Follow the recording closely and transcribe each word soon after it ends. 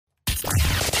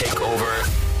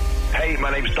Hey, my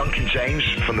name's Duncan James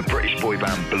from the British boy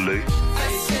band Blue.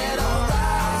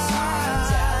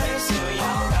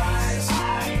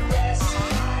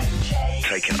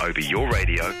 Taking over your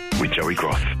radio with Joey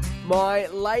Groth. My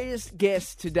latest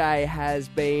guest today has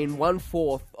been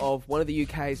 1/4 of one of the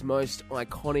UK's most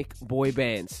iconic boy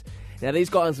bands. Now, these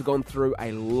guys have gone through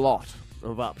a lot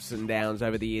of ups and downs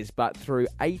over the years, but through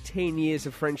 18 years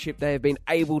of friendship, they have been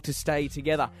able to stay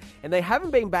together. And they haven't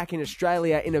been back in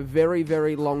Australia in a very,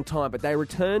 very long time, but they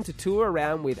returned to tour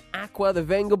around with Aqua, the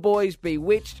Vengaboys,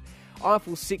 Bewitched,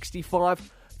 Eiffel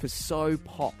 65 for So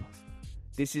Pop.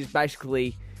 This is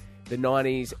basically the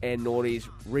 90s and Naughties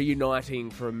reuniting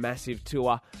for a massive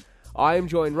tour. I am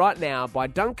joined right now by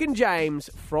Duncan James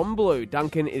from Blue.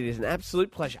 Duncan, it is an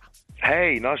absolute pleasure.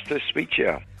 Hey, nice to speak to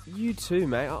you. You too,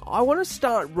 mate. I want to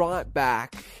start right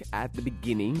back at the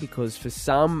beginning because for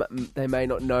some, they may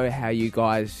not know how you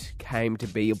guys came to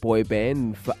be a boy band.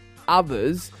 And for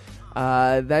others,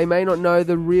 they may not know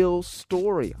the real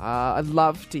story. I'd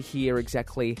love to hear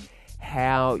exactly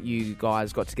how you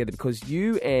guys got together, because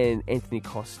you and Anthony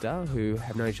Costa, who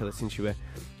have known each other since you were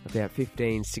about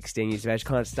 15, 16 years of age,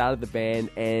 kind of started the band,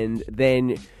 and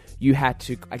then you had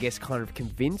to, I guess, kind of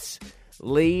convince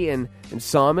Lee and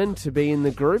Simon to be in the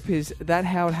group. Is that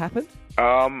how it happened?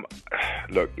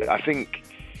 Look, I think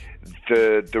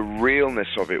the realness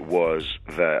of it was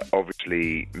that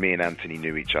obviously me and Anthony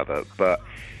knew each other, but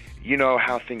you know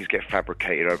how things get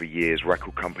fabricated over years.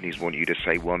 Record companies want you to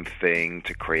say one thing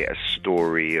to create a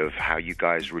story of how you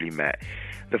guys really met.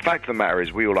 The fact of the matter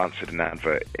is we all answered an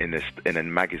advert in a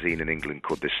magazine in England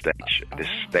called This Stage.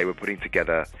 They were putting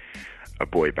together a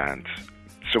boy band.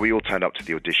 So we all turned up to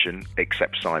the audition,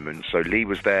 except Simon. So Lee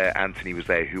was there, Anthony was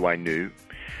there, who I knew.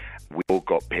 We all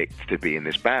got picked to be in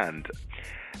this band.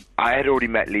 I had already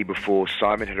met Lee before.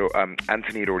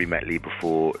 Anthony had already met Lee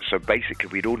before. So basically,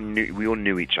 we all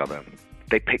knew each other.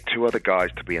 They picked two other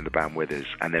guys to be in the band with us,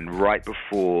 and then right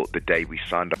before the day we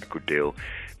signed our record deal,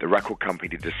 the record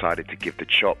company decided to give the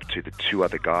chop to the two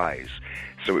other guys.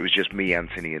 So it was just me,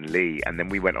 Anthony, and Lee, and then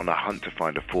we went on a hunt to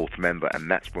find a fourth member, and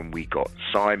that's when we got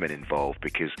Simon involved,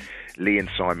 because Lee and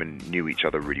Simon knew each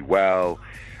other really well.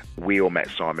 We all met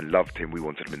Simon, loved him, we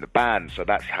wanted him in the band, so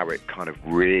that's how it kind of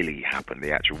really happened,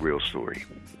 the actual real story.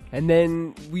 And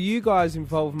then, were you guys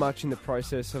involved much in the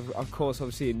process of course,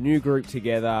 obviously a new group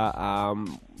together,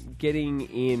 getting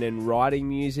in and writing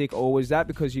music, or was that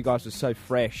because you guys were so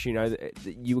fresh, you know,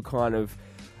 that you were kind of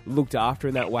looked after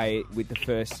in that way with the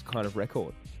first kind of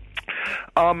record?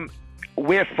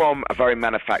 We're from a very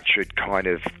manufactured kind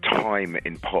of time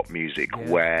in pop music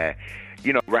where,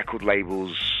 you know, record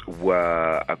labels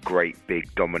were a great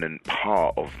big dominant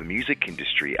part of the music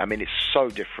industry. I mean, it's so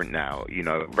different now. You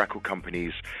know, record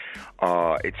companies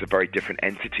it's a very different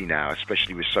entity now,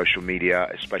 especially with social media,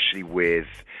 especially with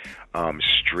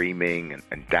streaming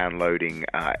and downloading.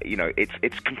 You know,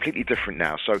 it's completely different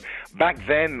now. So back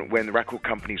then, when the record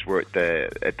companies were at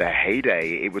their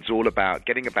heyday, it was all about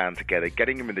getting a band together,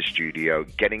 getting them in the studio,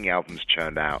 getting albums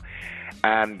churned out,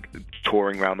 and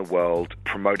touring around the world,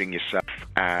 promoting yourself,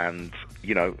 and,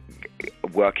 you know,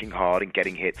 working hard and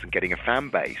getting hits and getting a fan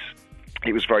base.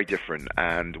 It was very different,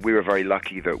 and we were very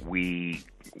lucky that we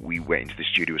went into the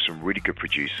studio with some really good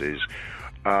producers.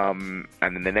 And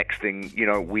then the next thing, you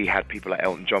know, we had people like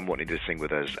Elton John wanting to sing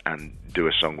with us and do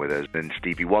a song with us, and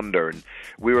Stevie Wonder, and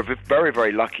we were very,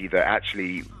 very lucky that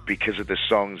actually, because of the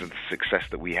songs and the success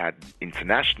that we had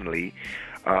internationally,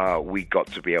 we got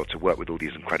to be able to work with all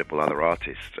these incredible other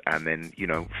artists. And then, you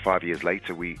know, 5 years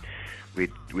later, we'd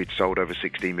sold over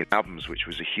 16 million albums, which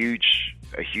was a huge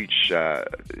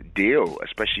deal,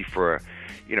 especially for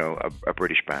a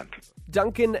British band.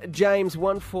 Duncan James,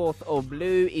 1/4 of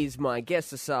Blue, is my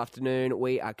guest this afternoon.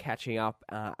 We are catching up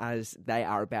as they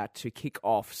are about to kick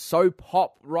off So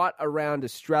Pop right around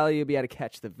Australia. You'll be able to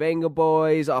catch the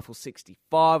Vengaboys, Eiffel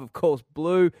 65, of course,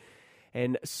 Blue,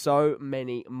 and so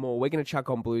many more. We're going to chuck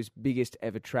on Blue's biggest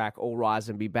ever track, All Rise,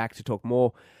 and be back to talk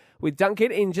more with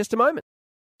Duncan in just a moment.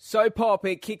 So Pop,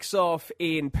 it kicks off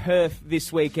in Perth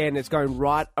this weekend. It's going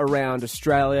right around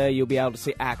Australia. You'll be able to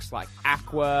see acts like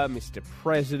Aqua, Mr.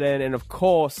 President, and of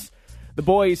course, the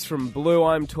boys from Blue.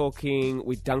 I'm talking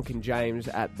with Duncan James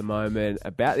at the moment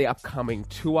about the upcoming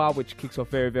tour, which kicks off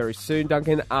very, very soon.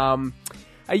 Duncan, are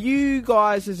you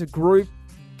guys as a group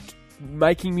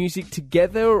making music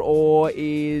together, or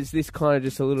is this kind of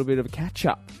just a little bit of a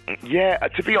catch-up? Yeah,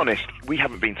 to be honest, we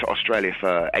haven't been to Australia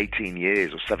for 18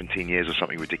 years or 17 years or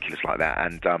something ridiculous like that,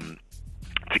 and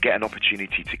to get an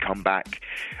opportunity to come back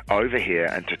over here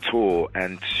and to tour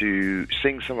and to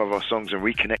sing some of our songs and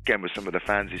reconnect again with some of the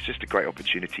fans is just a great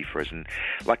opportunity for us. And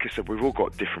like I said, we've all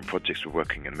got different projects we're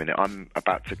working on. I mean, I'm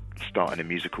about to start in a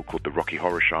musical called The Rocky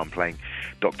Horror Show. I'm playing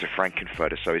Dr.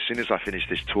 Frankenfurter. So as soon as I finish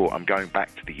this tour, I'm going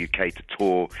back to the UK to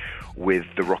tour with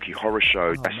The Rocky Horror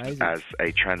Show as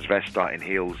a transvestite in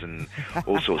heels and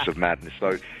all sorts of madness.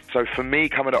 So for me,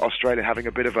 coming to Australia, having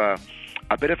a bit of a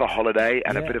holiday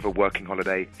and a bit of a working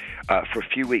holiday for a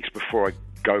few weeks before I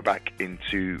go back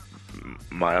into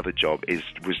my other job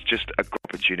was just a good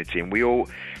opportunity. And we all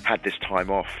had this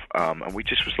time off, and we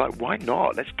just was like, why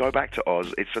not? Let's go back to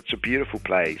Oz. It's such a beautiful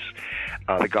place.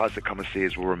 The guys that come and see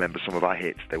us will remember some of our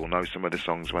hits. They will know some of the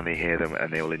songs when they hear them,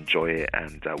 and they'll enjoy it.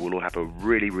 And we'll all have a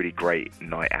really, really great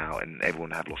night out, and everyone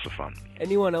will have lots of fun.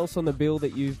 Anyone else on the bill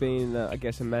that you've been, I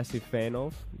guess, a massive fan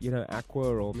of? You know, Aqua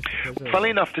or Mr. President? Funnily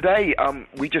enough, today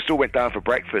we just all went down for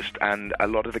breakfast, and a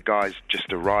lot of the guys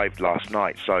just arrived last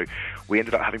night. So we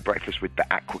ended up having breakfast with the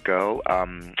Aqua girl,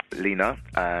 Lena,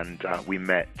 and we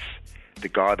met the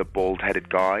guy, the bald-headed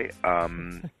guy,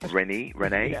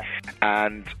 Renee,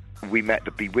 and we met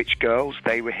the Bewitched girls.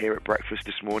 They were here at breakfast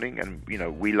this morning, and you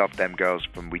know, we love them girls.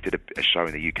 We did a show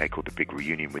in the UK called The Big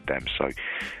Reunion with them, so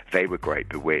they were great.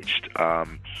 Bewitched,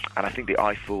 and I think the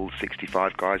Eiffel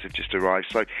 65 guys have just arrived.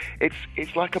 So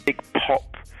it's like a big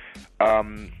pop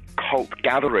cult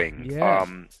gathering. Yeah.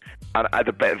 And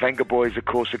the Vengaboys, of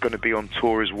course, are going to be on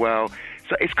tour as well.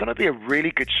 So it's going to be a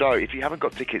really good show. If you haven't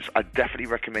got tickets, I definitely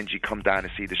recommend you come down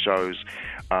and see the shows.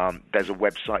 There's a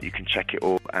website, you can check it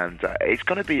all. And it's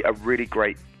going to be a really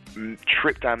great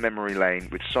trip down memory lane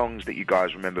with songs that you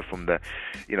guys remember from the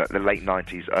late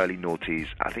 90s, early noughties.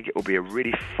 I think it will be a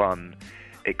really fun,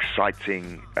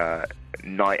 exciting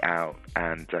night out,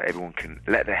 and everyone can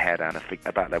let their hair down and think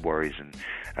about their worries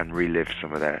and relive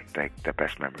some of their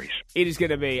best memories. It is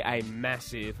going to be a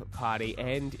massive party,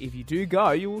 and if you do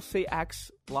go, you will see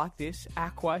acts like this.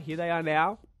 Aqua, here they are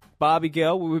now. Barbie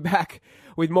Girl, we'll be back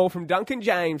with more from Duncan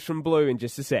James from Blue in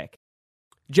just a sec.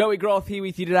 Joey Groth here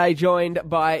with you today, joined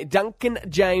by Duncan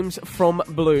James from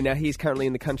Blue. Now, he's currently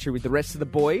in the country with the rest of the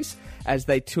boys as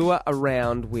they tour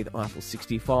around with Eiffel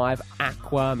 65,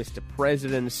 Aqua, Mr.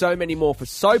 President, and so many more for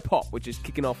So Pop, which is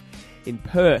kicking off in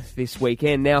Perth this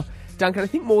weekend. Now, Duncan, I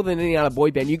think more than any other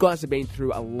boy band, you guys have been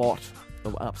through a lot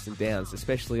of ups and downs,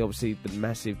 especially, obviously, the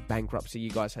massive bankruptcy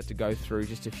you guys had to go through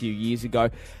just a few years ago.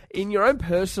 In your own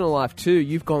personal life, too,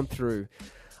 you've gone through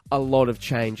a lot of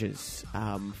changes,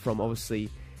 from obviously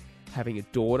having a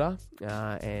daughter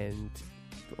and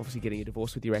obviously getting a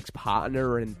divorce with your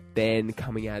ex-partner, and then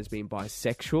coming out as being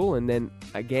bisexual, and then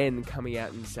again coming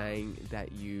out and saying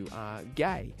that you are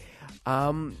gay.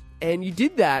 And you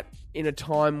did that in a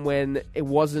time when it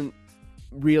wasn't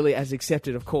really as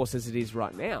accepted, of course, as it is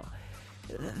right now.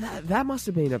 That must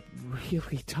have been a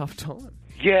really tough time.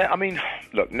 Yeah, I mean,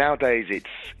 look, nowadays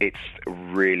it's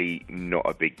really not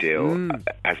a big deal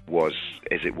as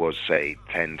it was, say,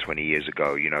 10, 20 years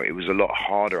ago. You know, it was a lot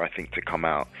harder, I think, to come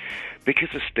out because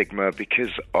of stigma,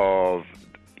 because of,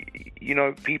 you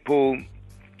know, people.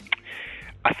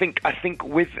 I think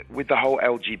with the whole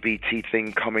LGBT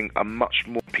thing coming a much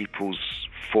more people's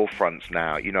forefronts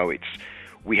now. You know,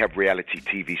 we have reality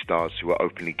TV stars who are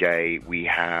openly gay. We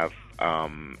have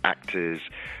actors,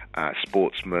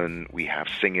 sportsmen, we have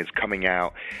singers coming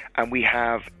out, and we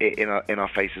have it in our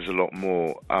faces a lot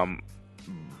more.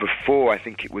 Before, I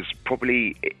think it was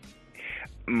probably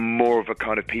more of a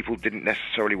kind of people didn't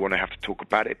necessarily want to have to talk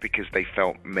about it because they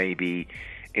felt maybe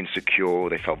insecure,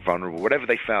 they felt vulnerable, whatever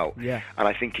they felt. Yeah. And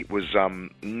I think it was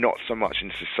not so much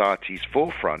in society's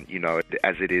forefront, you know,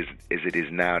 as it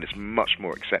is now, and it's much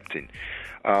more accepting.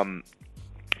 And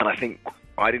I think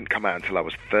I didn't come out until I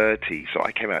was 30, so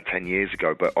I came out 10 years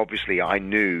ago. But obviously, I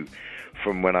knew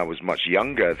from when I was much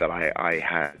younger that I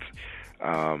had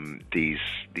these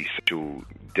sexual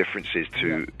differences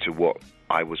to what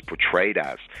I was portrayed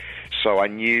as. So I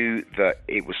knew that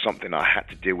it was something I had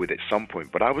to deal with at some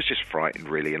point. But I was just frightened,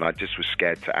 really, and I just was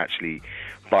scared to actually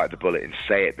bite the bullet and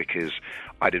say it because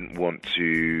I didn't want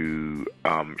to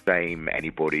shame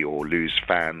anybody or lose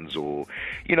fans, or,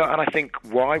 you know, and I think,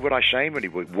 why would I shame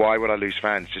anybody? Why would I lose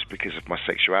fans just because of my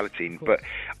sexuality? But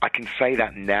I can say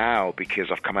that now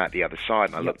because I've come out the other side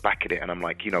and I look back at it and I'm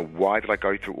like, you know, why did I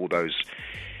go through all those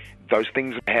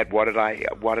things in my head? Why did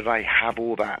I have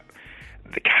all that,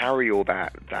 to carry all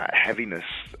that heaviness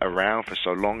around for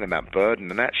so long, and that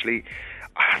burden? And actually,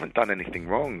 I haven't done anything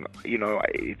wrong. You know,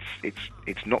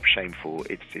 it's not shameful.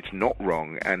 It's not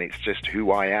wrong, and it's just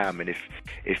who I am. And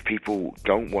if people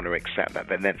don't want to accept that,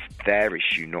 then that's their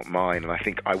issue, not mine. And I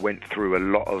think I went through a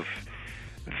lot of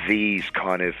these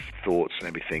kind of thoughts and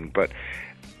everything. But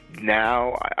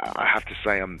now I have to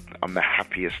say I'm the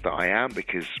happiest that I am,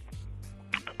 because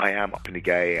I am openly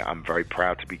gay. I'm very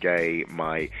proud to be gay.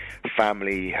 My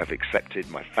family have accepted,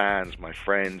 my fans, my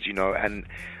friends, you know, and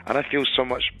I feel so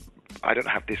much. I don't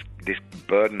have this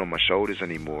burden on my shoulders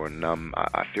anymore, and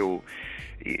I feel,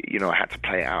 you know, I had to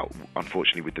play it out,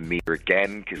 unfortunately, with the media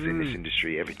again, because in this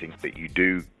industry, everything that you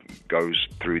do goes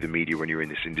through the media when you're in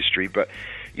this industry. But,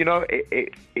 you know,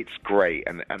 it's great,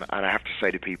 and I have to say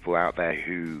to people out there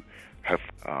who have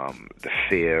the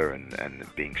fear and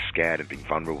being scared and being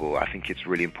vulnerable, I think it's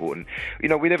really important. You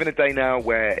know, we live in a day now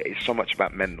where it's so much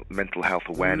about mental health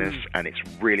awareness, and it's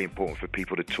really important for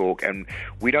people to talk, and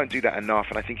we don't do that enough.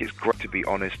 And I think it's great to be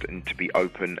honest and to be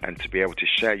open and to be able to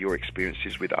share your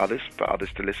experiences with others, for others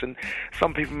to listen.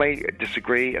 Some people may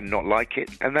disagree and not like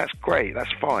it, and that's great,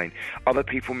 that's fine. Other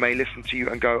people may listen to you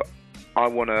and go, I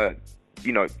want to,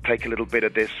 you know, take a little bit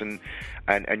of this and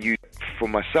use it for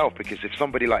myself, because if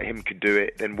somebody like him could do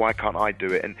it, then why can't I do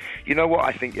it? And you know what?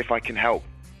 I think if I can help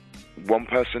one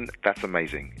person, that's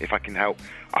amazing. If I can help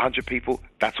 100 people,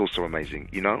 that's also amazing,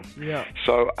 you know? Yeah.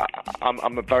 So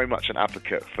I'm very much an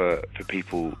advocate for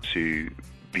people to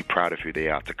be proud of who they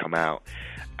are, to come out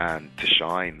and to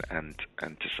shine and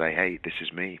to say, hey, this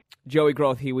is me. Joey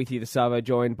Groth here with you this hour,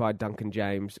 joined by Duncan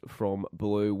James from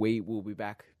Blue. We will be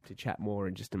back to chat more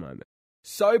in just a moment.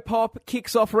 So Pop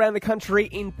kicks off around the country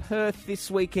in Perth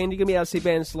this weekend. You're going to be able to see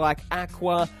bands like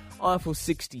Aqua, Eiffel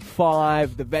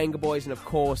 65, the Vengaboys, and of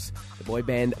course, the boy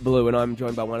band Blue. And I'm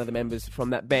joined by one of the members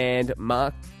from that band,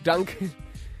 Duncan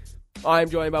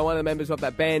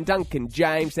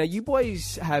James. Now, you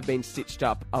boys have been stitched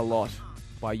up a lot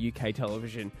by UK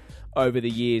television over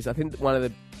the years. I think one of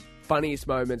the funniest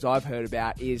moments I've heard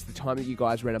about is the time that you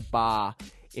guys ran a bar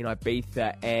in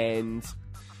Ibiza, and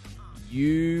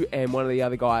you and one of the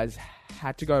other guys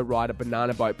had to go ride a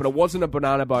banana boat. But it wasn't a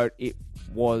banana boat, it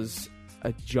was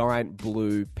a giant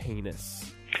blue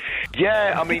penis.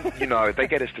 Yeah, I mean, you know, they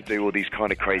get us to do all these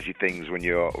kind of crazy things when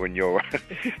you're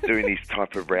doing these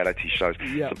type of reality shows.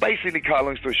 Yep. So basically, cut a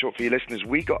long story short for your listeners,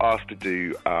 we got asked to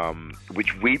do,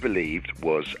 which we believed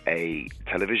was a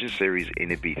television series in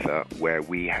Ibiza where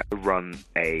we had to run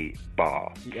a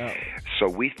bar. Yep. So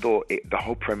we thought the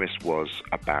whole premise was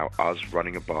about us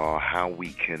running a bar, how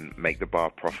we can make the bar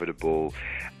profitable,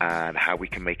 and how we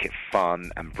can make it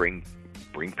fun and bring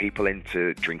people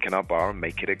into drinking our bar and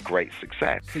make it a great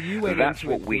success. So you went into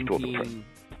what we thought,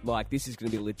 like, this is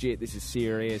going to be legit, this is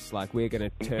serious, like, we're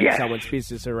going to turn someone's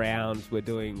business around, we're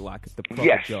doing, like, the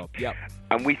proper job. Yep.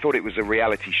 And we thought it was a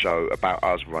reality show about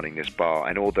us running this bar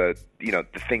and all the, you know,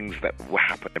 the things that will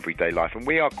happen in everyday life. And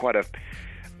we are quite a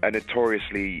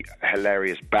notoriously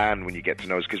hilarious band when you get to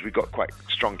know us, because we've got quite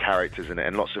strong characters in it,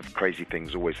 and lots of crazy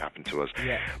things always happen to us.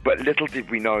 Yeah. But little did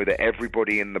we know that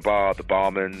everybody in the bar, the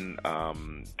barman,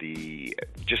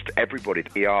 just everybody, the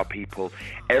PR people,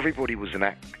 everybody was an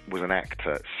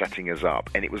actor setting us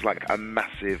up, and it was like a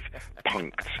massive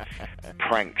punked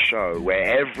prank show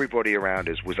where everybody around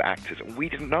us was actors, and we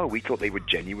didn't know. We thought they were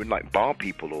genuine, like, bar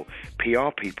people or PR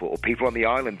people or people on the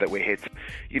island that were here to,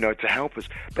 you know, to help us,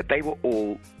 but they were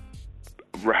all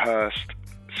rehearsed,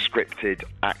 scripted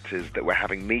actors that were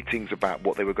having meetings about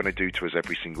what they were going to do to us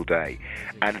every single day,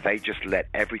 and they just let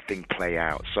everything play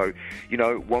out. So, you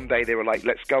know, one day they were like,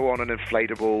 let's go on an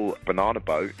inflatable banana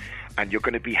boat, and you're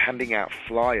going to be handing out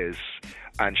flyers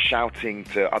and shouting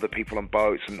to other people on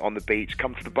boats and on the beach,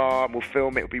 come to the bar and we'll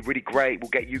film it, it'll be really great, we'll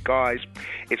get you guys,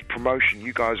 it's promotion,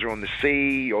 you guys are on the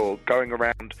sea or going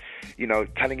around, you know,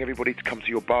 telling everybody to come to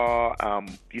your bar,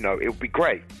 you know, it'll be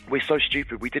great. We're so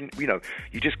stupid, we didn't, you know,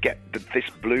 you just get this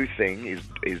blue thing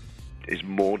is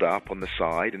moored up on the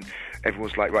side, and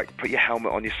everyone's like, right, put your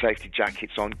helmet on, your safety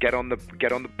jackets on, get on the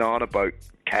banana boat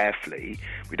carefully,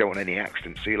 we don't want any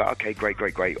accidents. So you're like, okay,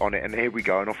 great, on it, and here we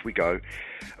go, and off we go.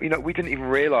 You know, we didn't even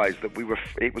realize that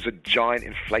it was a giant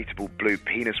inflatable blue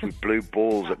penis with blue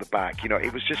balls at the back. You know,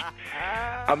 it was just,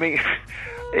 I mean,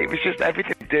 it was just,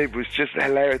 everything we did was just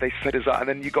hilarious. They set us up, and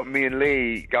then you got me and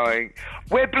Lee going,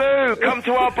 we're blue, come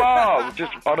to our bar,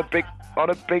 just on a big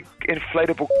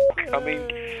inflatable. I mean,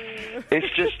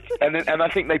 it's just, and I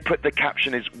think they put the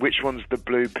caption is, which one's the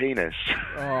blue penis?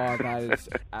 Oh, that is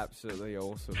absolutely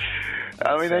awesome.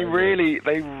 I mean, they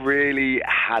really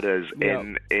had us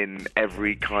in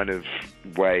every kind of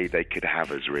way they could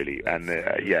have us, really. And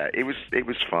yeah, it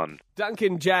was fun.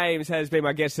 Duncan James has been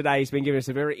my guest today. He's been giving us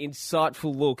a very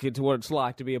insightful look into what it's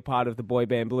like to be a part of the boy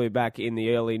band Blue back in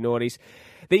the early noughties.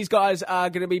 These guys are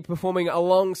going to be performing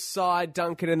alongside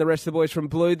Duncan and the rest of the boys from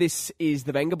Blue. This is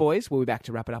the Vengaboys. We'll be back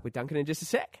to wrap it up with Duncan in just a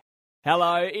sec.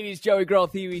 Hello, it is Joey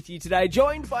Groth here with you today,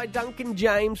 joined by Duncan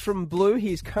James from Blue.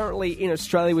 He's currently in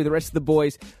Australia with the rest of the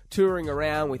boys, touring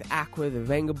around with Aqua, the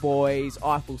Vengaboys,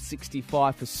 Eiffel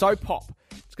 65 for Soap Pop.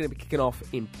 It's going to be kicking off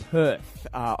in Perth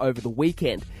over the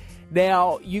weekend.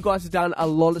 Now, you guys have done a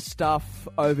lot of stuff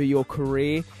over your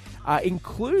career,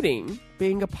 including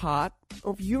being a part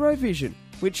of Eurovision,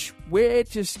 which we're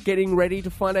just getting ready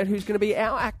to find out who's going to be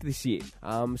our act this year.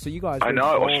 So you guys... I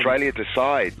know, Australia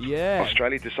decides. Yeah.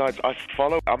 Australia decides.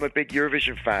 I'm a big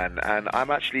Eurovision fan, and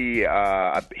I'm actually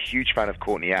a huge fan of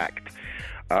Courtney Act,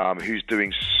 who's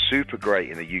doing super great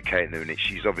in the UK at the minute.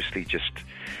 She's obviously just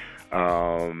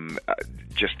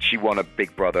she won a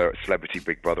Celebrity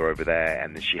Big Brother over there,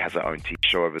 and then she has her own TV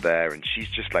show over there, and she's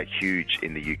just like huge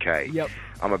in the UK. Yep.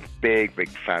 I'm a big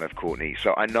fan of Courtney,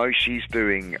 so I know she's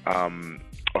doing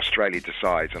Australia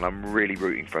Decides, and I'm really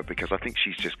rooting for her because I think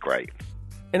she's just great.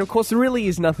 And of course, there really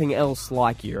is nothing else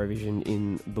like Eurovision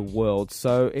in the world,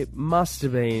 so it must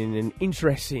have been an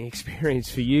interesting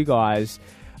experience for you guys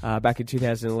back in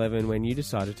 2011 when you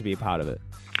decided to be a part of it.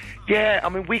 Yeah, I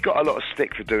mean, we got a lot of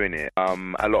stick for doing it.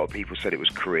 A lot of people said it was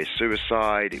career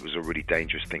suicide, it was a really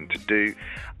dangerous thing to do.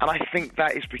 And I think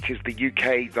that is because the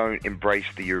UK don't embrace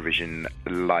the Eurovision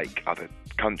like other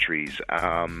countries.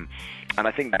 And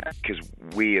I think that because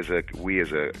we as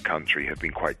a country have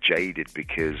been quite jaded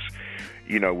because,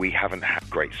 you know, we haven't had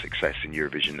great success in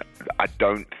Eurovision. I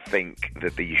don't think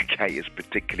that the UK is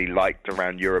particularly liked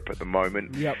around Europe at the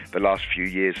moment. Yep. The last few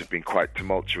years have been quite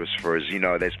tumultuous for us. You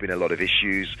know, there's been a lot of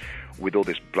issues with all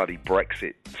this bloody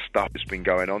Brexit stuff that's been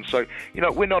going on. So, you know,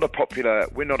 we're not a popular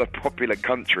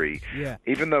country. Yeah.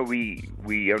 Even though we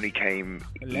only came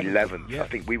 11th. Yeah. I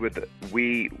think we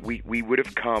would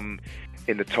have come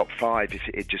in the top 5 if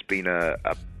it had just been a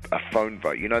phone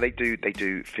vote. You know, they do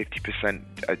 50%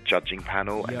 a judging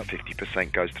panel and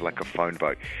 50% goes to like a phone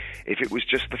vote. If it was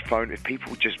just the phone, if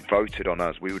people just voted on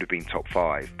us, we would have been top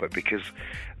 5. But because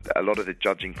a lot of the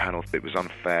judging panel, it was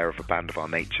unfair of a band of our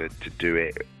nature to do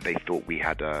it. They thought we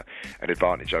had an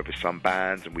advantage over some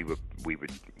bands, and we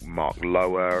would mark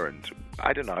lower. And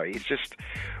I don't know.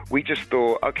 We just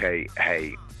thought, okay,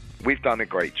 hey, we've done a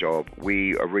great job.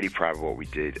 We are really proud of what we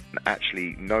did. And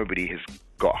actually, nobody has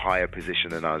got higher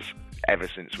position than us ever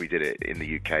since we did it in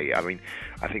the UK. I mean,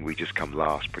 I think we just come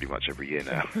last pretty much every year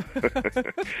now.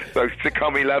 So to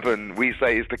come 11, we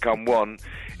say is to come 1,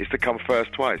 is to come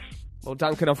first twice. Well,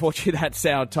 Duncan, unfortunately, that's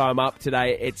our time up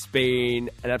today. It's been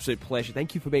an absolute pleasure.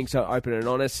 Thank you for being so open and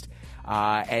honest,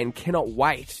 and cannot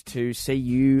wait to see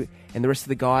you and the rest of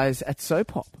the guys at Soap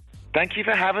Pop. Thank you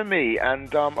for having me,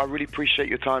 and I really appreciate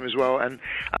your time as well, and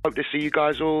I hope to see you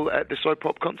guys all at the Soap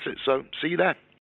Pop concert, so see you there.